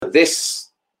this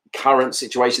current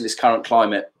situation, this current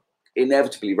climate,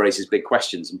 inevitably raises big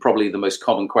questions. And probably the most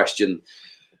common question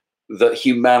that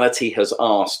humanity has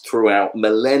asked throughout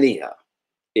millennia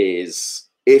is,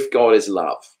 if God is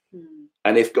love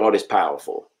and if God is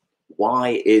powerful,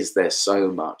 why is there so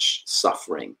much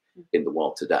suffering in the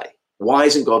world today? Why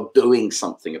isn't God doing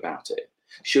something about it?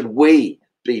 Should we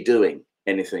be doing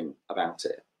anything about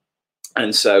it?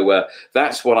 And so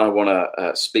that's what I want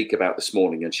to speak about this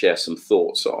morning and share some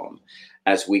thoughts on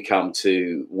as we come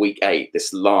to week 8,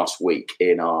 this last week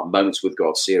in our Moments with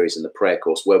God series in the prayer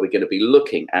course, where we're going to be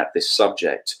looking at this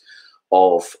subject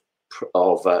of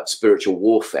spiritual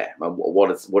warfare. And what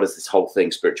does this whole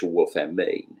thing, spiritual warfare,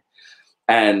 mean?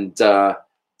 And,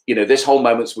 this whole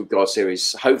Moments with God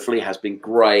series hopefully has been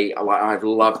great. I've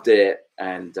loved it.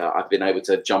 And I've been able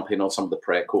to jump in on some of the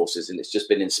prayer courses, and it's just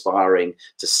been inspiring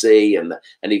to see, and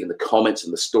even the comments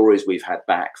and the stories we've had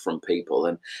back from people.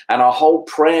 And our whole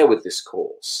prayer with this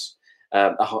course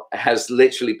has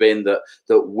literally been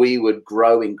that we would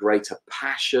grow in greater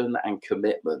passion and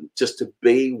commitment just to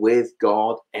be with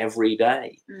God every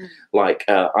day. Like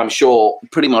I'm sure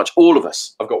pretty much all of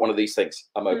us have got one of these things,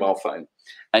 a mobile phone.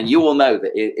 And you all know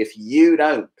that if you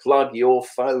don't plug your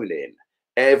phone in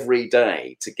every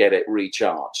day to get it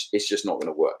recharged, it's just not going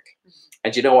to work.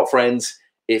 And you know what, friends?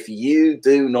 If you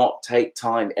do not take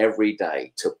time every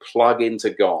day to plug into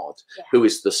God, who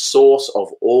is the source of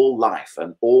all life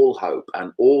and all hope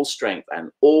and all strength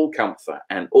and all comfort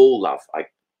and all love,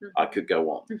 I could go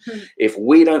on. If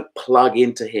we don't plug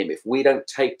into him, if we don't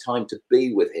take time to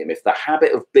be with him, if the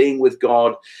habit of being with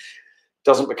God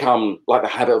doesn't become like the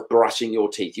habit of brushing your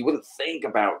teeth, you wouldn't think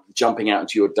about jumping out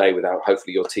into your day without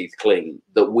hopefully your teeth clean.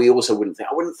 That we also wouldn't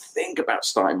think about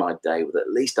starting my day with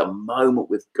at least a moment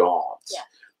with God,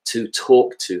 to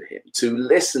talk to him, to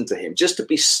listen to him, just to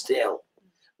be still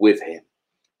with him.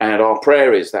 And our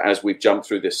prayer is that as we've jumped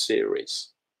through this series,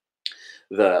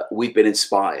 that we've been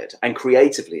inspired and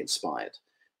creatively inspired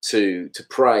to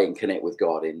pray and connect with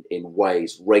God in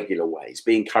ways, regular ways.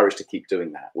 Be encouraged to keep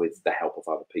doing that with the help of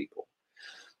other people.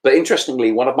 But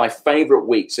interestingly, one of my favorite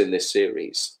weeks in this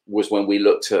series was when we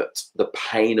looked at the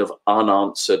pain of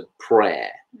unanswered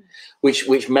prayer,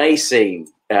 which may seem,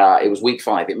 it was week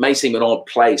 5. It may seem an odd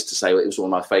place to say it was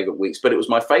one of my favorite weeks, but it was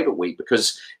my favorite week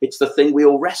because it's the thing we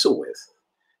all wrestle with.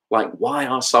 Like, why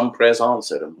are some prayers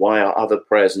answered and why are other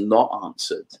prayers not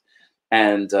answered?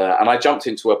 And I jumped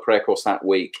into a prayer course that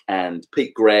week, and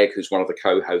Pete Gregg, who's one of the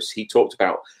co-hosts, he talked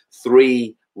about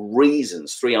 3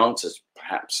 answers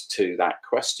perhaps to that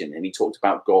question. And he talked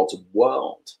about God's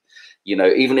world.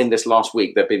 Even in this last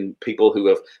week, there have been people who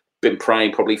have been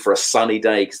praying probably for a sunny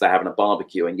day because they're having a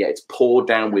barbecue, and yet it's poured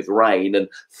down with rain, and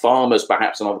farmers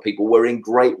perhaps and other people were in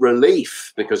great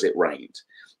relief because it rained.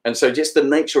 And so just the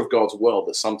nature of God's world,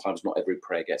 that sometimes not every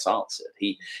prayer gets answered.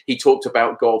 He talked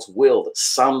about God's will, that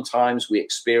sometimes we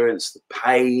experience the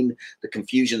pain, the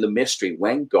confusion, the mystery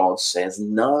when God says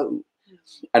no.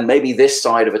 And maybe this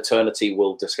side of eternity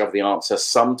will discover the answer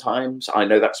sometimes. I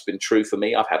know that's been true for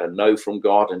me. I've had a no from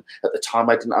God, and at the time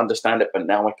I didn't understand it, but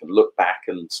now I can look back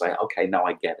and say, okay, now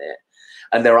I get it.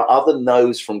 And there are other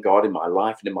no's from God in my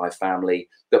life and in my family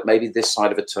that maybe this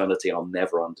side of eternity I'll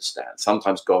never understand.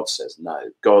 Sometimes God says no.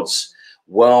 God's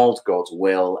world, God's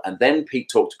will. And then Pete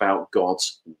talked about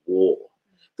God's war,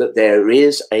 that there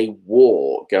is a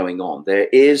war going on. There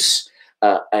is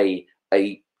a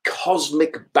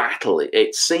cosmic battle.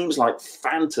 It seems like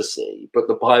fantasy, but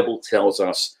the Bible tells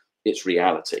us it's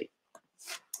reality.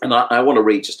 And I want to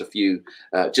read just a few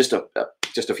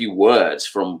words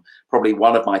from probably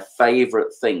one of my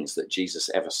favorite things that Jesus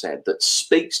ever said that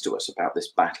speaks to us about this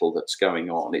battle that's going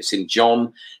on. It's in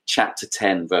John chapter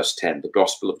 10, verse 10, the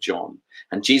Gospel of John.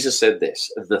 And Jesus said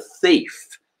this: "The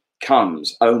thief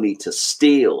comes only to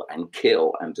steal and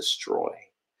kill and destroy,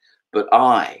 but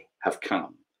I have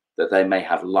come that they may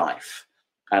have life,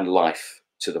 and life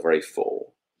to the very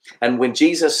full." And when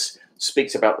Jesus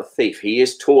speaks about the thief, he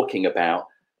is talking about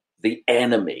the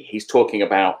enemy. He's talking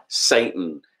about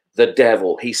Satan, the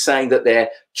devil. He's saying that there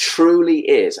truly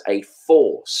is a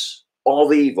force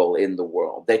of evil in the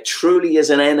world. There truly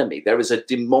is an enemy. There is a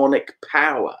demonic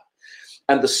power.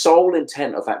 And the sole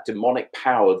intent of that demonic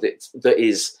power that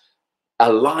is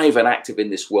alive and active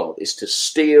in this world is to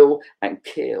steal and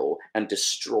kill and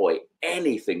destroy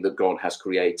anything that God has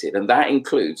created. And that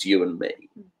includes you and me.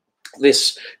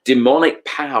 This demonic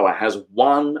power has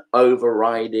one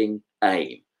overriding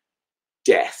aim: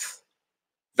 death.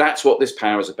 That's what this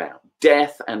power is about.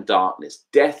 Death and darkness,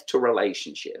 death to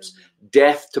relationships,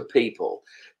 death to people,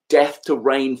 death to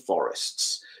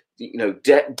rainforests,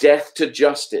 death to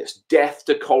justice, death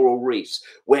to coral reefs.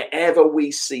 Wherever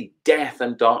we see death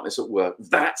and darkness at work,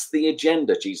 that's the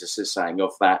agenda, Jesus is saying,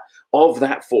 of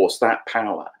that force, that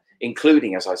power,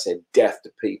 including, as I said, death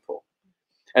to people.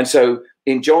 And so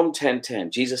in John 10:10,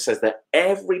 Jesus says that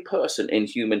every person in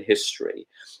human history,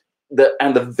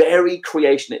 and the very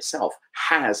creation itself,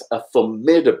 has a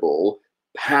formidable,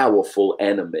 powerful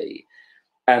enemy.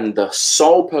 And the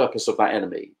sole purpose of that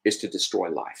enemy is to destroy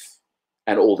life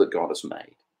and all that God has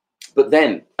made. But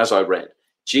then, as I read,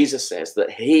 Jesus says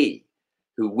that he,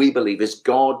 who we believe is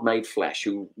God made flesh,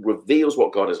 who reveals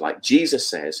what God is like, Jesus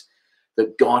says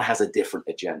that God has a different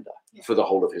agenda for the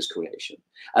whole of his creation.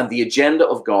 And the agenda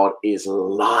of God is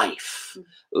life,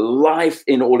 life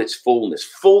in all its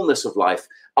fullness of life,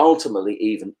 ultimately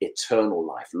even eternal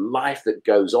life, life that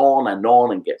goes on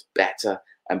and gets better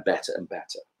and better and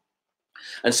better.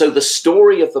 And so the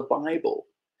story of the Bible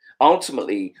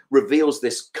ultimately reveals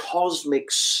this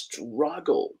cosmic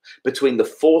struggle between the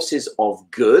forces of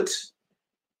good,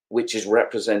 which is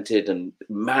represented and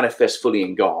manifest fully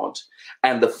in God,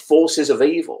 and the forces of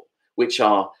evil, which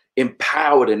are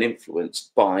empowered and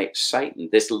influenced by Satan.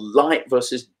 This light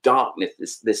versus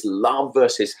darkness, this love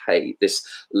versus hate, this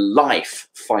life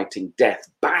fighting death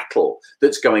battle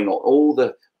that's going on all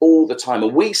the time.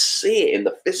 And we see it in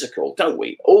the physical, don't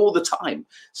we? All the time.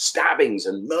 Stabbings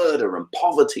and murder and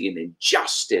poverty and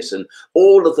injustice and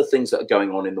all of the things that are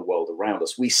going on in the world around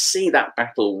us. We see that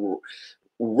battle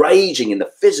raging in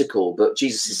the physical, but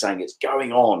Jesus is saying it's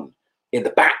going on in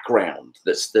the background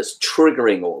that's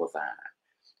triggering all of that.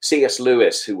 C.S.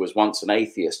 Lewis, who was once an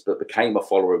atheist but became a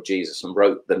follower of Jesus and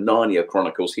wrote the Narnia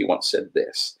Chronicles, he once said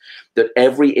this, that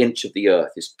every inch of the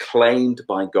earth is claimed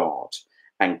by God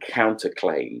and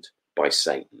counterclaimed by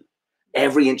Satan.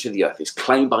 Every inch of the earth is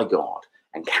claimed by God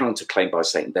and counterclaimed by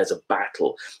Satan. There's a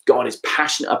battle. God is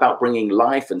passionate about bringing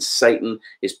life, and Satan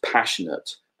is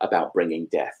passionate about bringing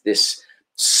death. This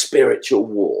spiritual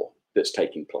war that's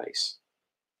taking place.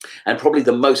 And probably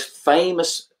the most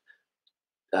famous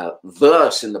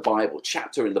verse in the Bible,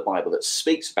 chapter in the Bible that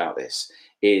speaks about this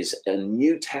is a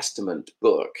New Testament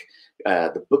book,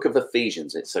 the book of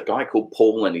Ephesians. It's a guy called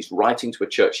Paul, and he's writing to a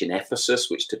church in Ephesus,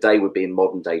 which today would be in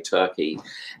modern day Turkey.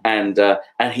 And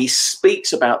he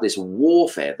speaks about this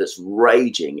warfare that's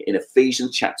raging in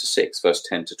Ephesians chapter 6, verse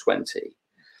 10 to 20.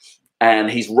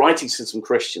 And he's writing to some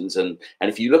Christians. And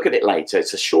if you look at it later,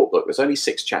 it's a short book. There's only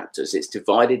 6 chapters. It's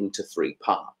divided into 3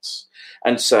 parts.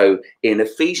 And so in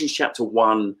Ephesians chapter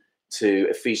 1 to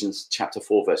Ephesians chapter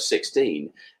 4, verse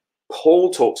 16, Paul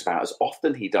talks about, as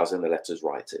often he does in the letters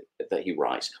that he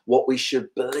writes, what we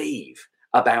should believe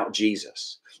about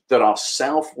Jesus, that our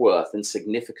self-worth and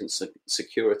significant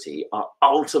security are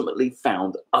ultimately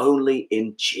found only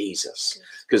in Jesus,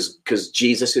 because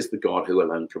Jesus is the God who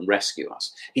alone can rescue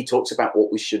us. He talks about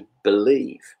what we should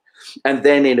believe. And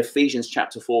then in Ephesians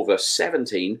chapter 4, verse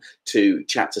 17 to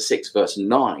chapter 6, verse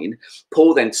 9,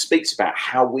 Paul then speaks about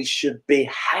how we should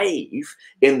behave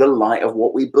in the light of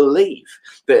what we believe,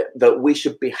 that we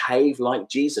should behave like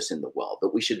Jesus in the world,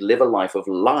 that we should live a life of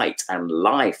light and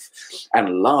life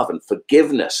and love and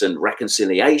forgiveness and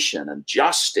reconciliation and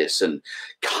justice and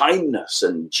kindness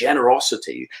and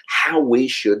generosity, how we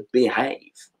should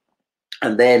behave.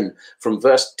 And then from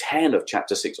verse 10 of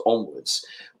chapter 6 onwards,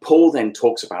 Paul then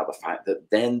talks about the fact that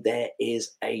then there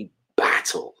is a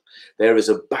battle. There is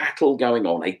a battle going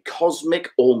on, a cosmic,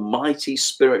 almighty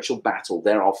spiritual battle.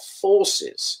 There are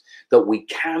forces that we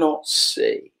cannot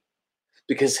see.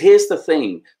 Because here's the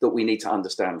thing that we need to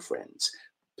understand, friends.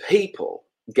 People,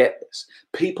 get this,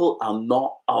 people are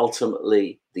not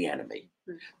ultimately the enemy.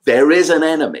 There is an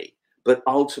enemy, but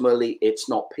ultimately it's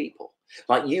not people.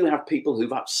 Like, you have people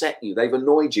who've upset you, they've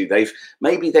annoyed you,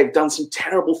 maybe they've done some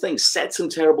terrible things, said some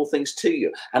terrible things to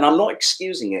you. And I'm not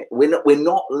excusing it. We're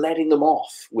not letting them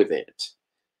off with it.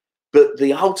 But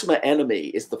the ultimate enemy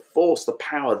is the force, the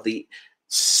power, the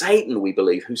Satan, we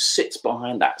believe, who sits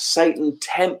behind that. Satan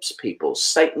tempts people.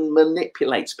 Satan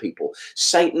manipulates people.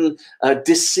 Satan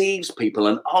deceives people.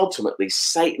 And ultimately,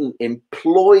 Satan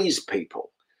employs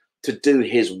people to do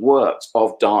his works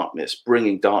of darkness,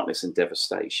 bringing darkness and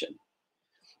devastation.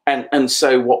 And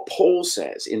so what Paul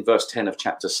says in verse 10 of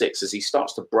chapter 6, as he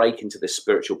starts to break into this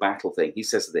spiritual battle thing, he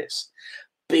says this: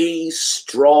 be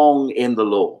strong in the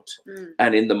Lord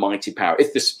and in the mighty power.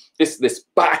 If this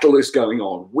battle is going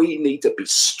on, we need to be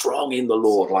strong in the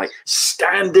Lord, like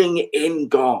standing in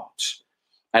God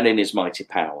and in his mighty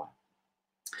power.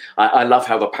 I love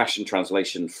how the Passion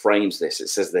Translation frames this. It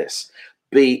says this: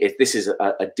 if this is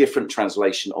a different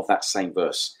translation of that same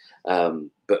verse,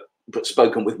 but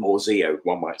spoken with more zeal,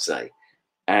 one might say.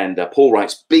 And Paul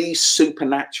writes, be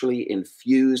supernaturally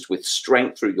infused with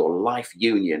strength through your life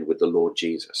union with the Lord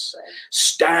Jesus.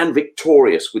 Stand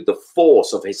victorious with the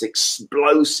force of his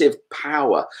explosive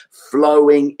power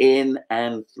flowing in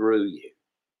and through you.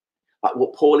 Like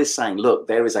what Paul is saying, look,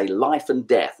 there is a life and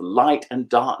death, light and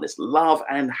darkness, love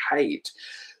and hate,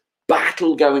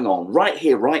 battle going on right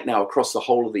here, right now, across the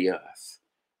whole of the earth.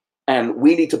 And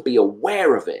we need to be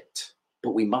aware of it,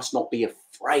 but we must not be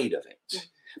afraid of it.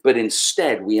 But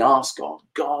instead, we ask God,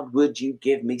 God, would you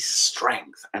give me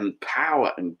strength and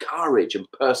power and courage and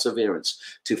perseverance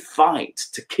to fight,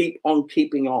 to keep on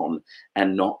keeping on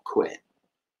and not quit?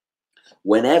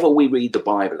 Whenever we read the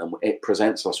Bible and it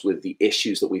presents us with the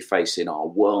issues that we face in our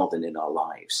world and in our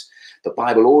lives, the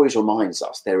Bible always reminds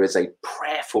us there is a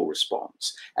prayerful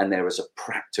response and there is a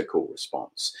practical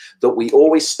response, that we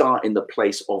always start in the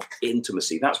place of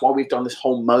intimacy. That's why we've done this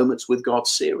whole Moments with God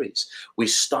series. We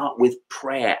start with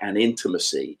prayer and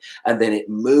intimacy, and then it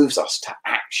moves us to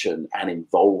action and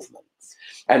involvement.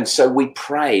 And so we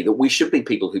pray that we should be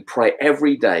people who pray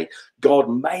every day, God,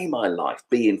 may my life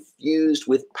be infused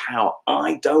with power.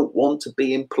 I don't want to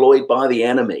be employed by the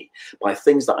enemy, by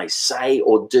things that I say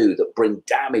or do that bring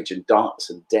damage and darkness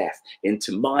and death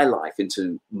into my life,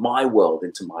 into my world,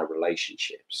 into my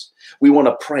relationships. We want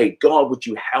to pray, God, would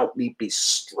you help me be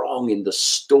strong in the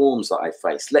storms that I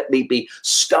face? Let me be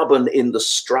stubborn in the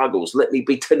struggles. Let me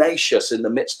be tenacious in the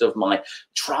midst of my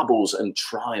troubles and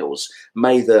trials.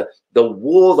 May the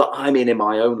war that I'm in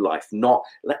my own life,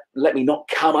 let me not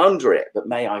come under it, but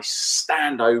may I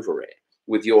stand over it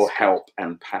with your help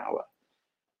and power.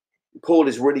 Paul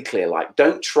is really clear, like,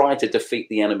 don't try to defeat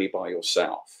the enemy by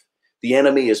yourself. The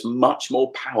enemy is much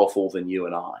more powerful than you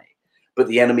and I, but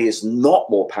the enemy is not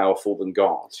more powerful than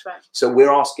God. Right. So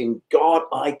we're asking, God,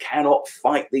 I cannot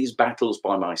fight these battles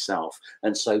by myself.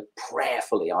 And so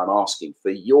prayerfully, I'm asking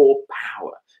for your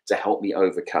power to help me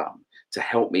overcome, to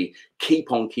help me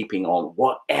keep on keeping on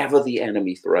whatever the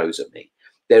enemy throws at me.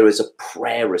 There is a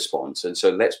prayer response. And so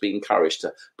let's be encouraged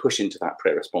to push into that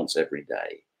prayer response every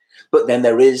day. But then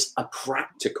there is a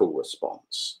practical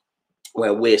response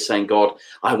where we're saying, God,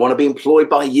 I want to be employed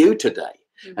by you today.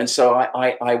 And so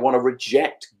I want to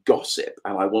reject gossip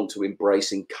and I want to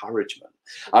embrace encouragement.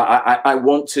 I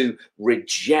want to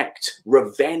reject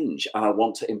revenge and I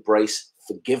want to embrace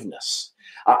forgiveness.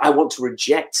 I want to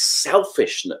reject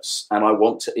selfishness and I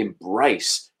want to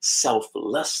embrace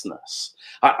selflessness.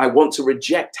 I want to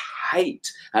reject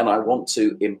hate and I want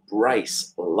to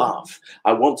embrace love.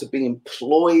 I want to be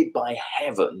employed by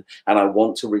heaven and I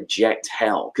want to reject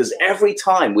hell. Because every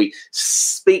time we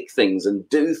speak things and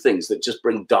do things that just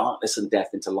bring darkness and death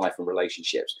into life and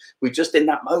relationships, we've just in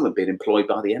that moment been employed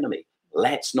by the enemy.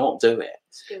 Let's not do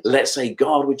it. Let's say,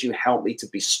 God, would you help me to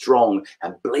be strong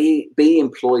and be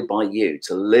employed by you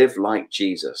to live like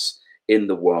Jesus in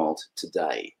the world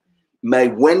today. May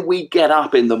when we get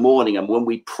up in the morning and when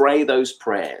we pray those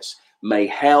prayers, may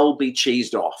hell be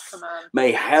cheesed off.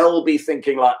 May hell be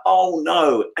thinking like, oh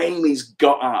no, Amy's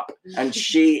got up and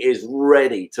she is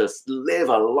ready to live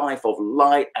a life of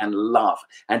light and love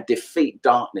and defeat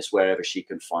darkness wherever she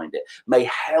can find it. May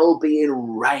hell be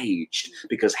enraged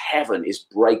because heaven is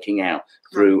breaking out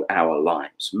through our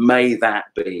lives. May that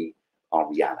be our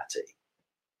reality.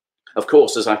 Of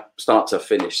course, as I start to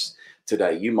finish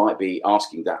today, you might be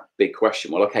asking that big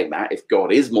question. Well, okay, Matt, if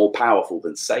God is more powerful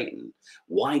than Satan,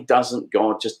 why doesn't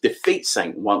God just defeat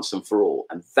Satan once and for all?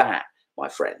 And that, my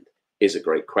friend, is a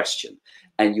great question.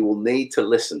 And you will need to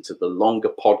listen to the longer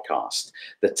podcast,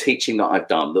 the teaching that I've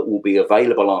done that will be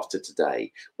available after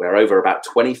today, where over about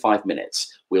 25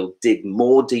 minutes, we'll dig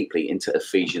more deeply into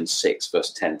Ephesians 6,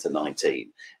 verse 10 to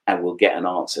 19, and we'll get an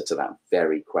answer to that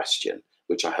very question,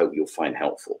 which I hope you'll find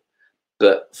helpful.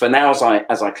 But for now,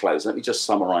 as I close, let me just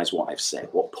summarize what I've said,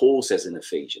 what Paul says in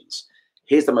Ephesians.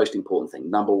 Here's the most important thing.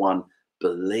 Number one,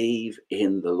 believe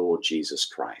in the Lord Jesus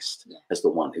Christ as the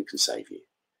one who can save you.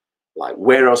 Like,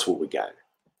 where else will we go?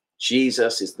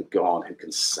 Jesus is the God who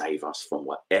can save us from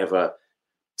whatever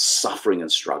suffering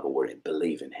and struggle we're in.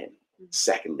 Believe in him.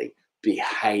 Secondly,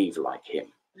 behave like him.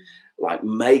 Like,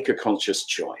 make a conscious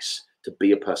choice to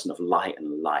be a person of light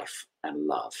and life and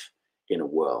love in a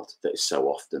world that is so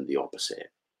often the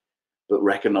opposite. But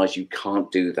recognize you can't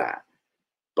do that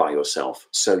by yourself.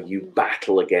 So you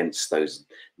battle against those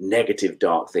negative,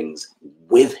 dark things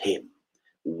with him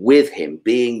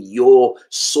being your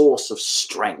source of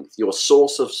strength, your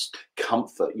source of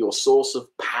comfort, your source of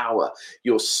power,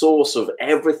 your source of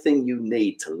everything you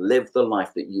need to live the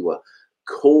life that you are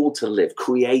called to live,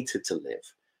 created to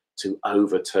live, to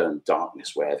overturn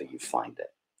darkness wherever you find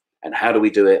it. And how do we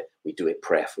do it? We do it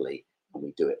prayerfully and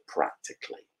we do it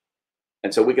practically.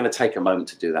 And so we're going to take a moment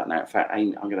to do that now. In fact,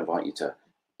 I'm going to invite you to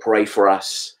pray for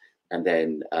us, and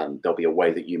then there'll be a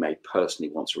way that you may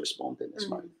personally want to respond in this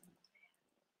moment.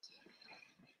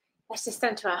 Let's just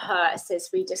enter our hearts as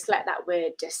we just let that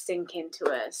word just sink into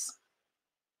us.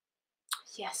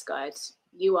 Yes, God,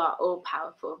 you are all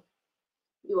powerful.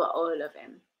 You are all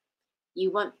loving.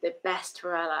 You want the best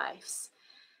for our lives.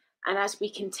 And as we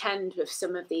contend with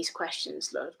some of these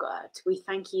questions, Lord God, we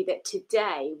thank you that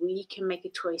today we can make a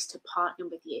choice to partner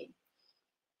with you,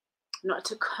 not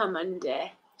to come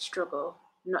under struggle,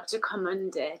 not to come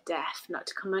under death, not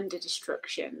to come under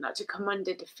destruction, not to come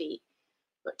under defeat,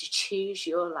 but to choose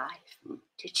your life,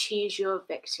 to choose your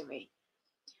victory.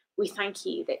 We thank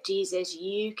you that, Jesus,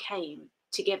 you came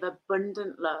to give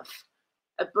abundant love,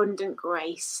 abundant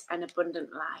grace, and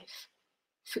abundant life.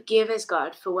 Forgive us,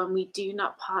 God, for when we do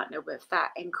not partner with that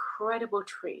incredible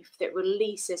truth that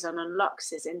releases and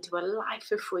unlocks us into a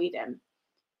life of freedom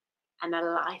and a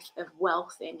life of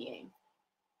wealth in you.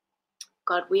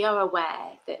 God, we are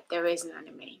aware that there is an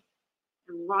enemy.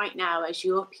 And right now, as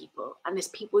your people and as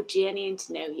people journeying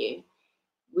to know you,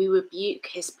 we rebuke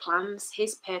his plans,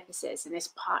 his purposes, and his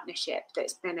partnership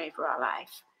that's been over our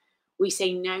life. We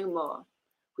say no more.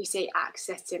 We say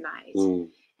access denied.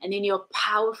 And in your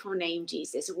powerful name,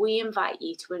 Jesus, we invite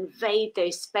you to invade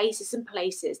those spaces and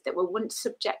places that were once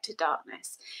subject to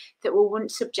darkness, that were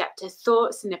once subject to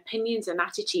thoughts and opinions and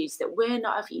attitudes that were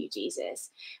not of you, Jesus.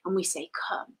 And we say,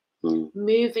 come,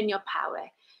 move in your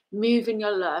power, move in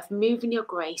your love, move in your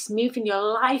grace, move in your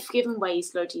life-giving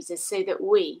ways, Lord Jesus, so that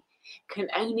we can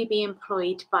only be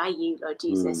employed by you, Lord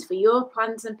Jesus, for your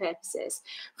plans and purposes,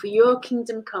 for your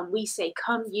kingdom come. We say,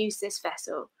 come, use this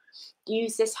vessel,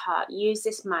 use this heart, use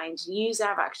this mind, use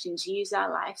our actions, use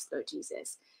our lives, Lord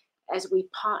Jesus, as we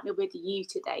partner with you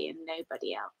today and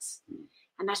nobody else.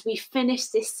 And as we finish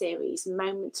this series,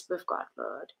 Moments with God,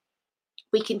 Lord,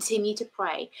 we continue to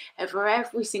pray over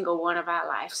every single one of our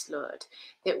lives, Lord,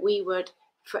 that we would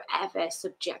forever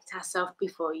subject ourselves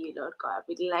before you, Lord God.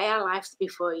 We'd lay our lives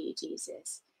before you,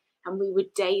 Jesus, and we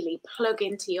would daily plug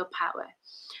into your power,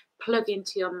 plug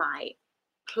into your might,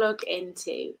 plug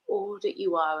into all that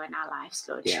you are in our lives,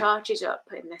 Lord. Charge us up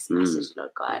in this message, Lord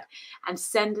God, and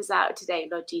send us out today,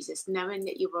 Lord Jesus, knowing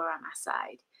that you are on our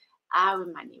side, our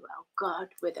Emmanuel, God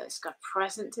with us, God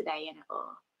present today in it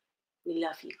all. We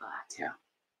love you, God.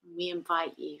 We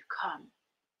invite you, come,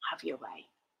 have your way.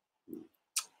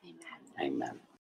 Amen. Amen.